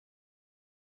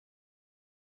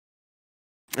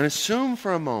And assume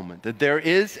for a moment that there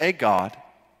is a God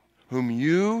whom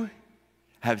you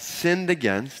have sinned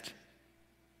against,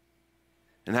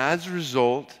 and as a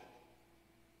result,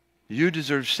 you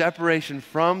deserve separation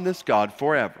from this God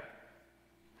forever.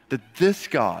 That this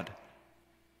God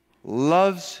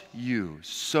loves you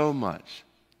so much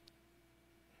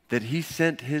that he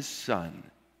sent his Son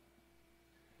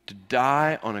to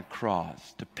die on a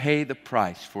cross, to pay the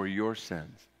price for your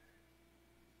sins.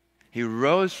 He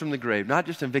rose from the grave, not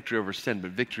just in victory over sin,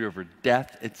 but victory over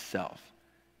death itself.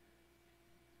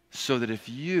 So that if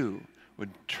you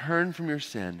would turn from your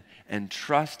sin and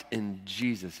trust in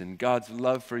Jesus and God's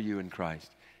love for you in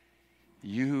Christ,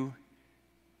 you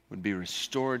would be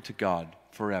restored to God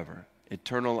forever.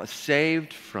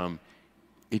 Saved from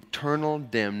eternal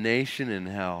damnation in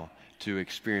hell to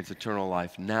experience eternal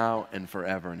life now and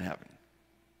forever in heaven.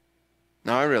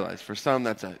 Now I realize for some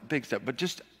that's a big step, but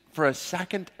just for a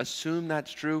second assume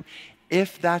that's true.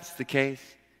 If that's the case,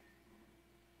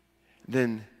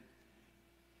 then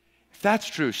if that's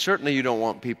true, certainly you don't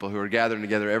want people who are gathering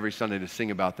together every Sunday to sing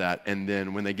about that, and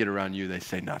then when they get around you, they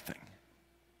say nothing.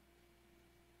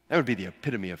 That would be the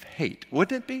epitome of hate,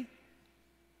 wouldn't it be?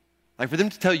 Like for them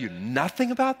to tell you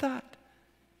nothing about that?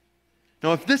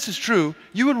 Now, if this is true,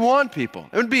 you would want people.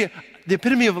 It would be the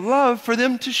epitome of love for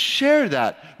them to share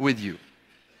that with you.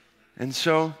 And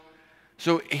so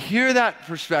hear that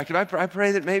perspective. I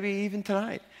pray that maybe even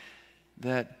tonight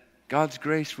that God's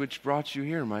grace which brought you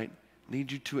here might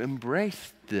lead you to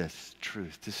embrace this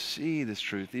truth, to see this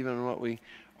truth, even in what we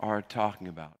are talking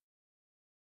about.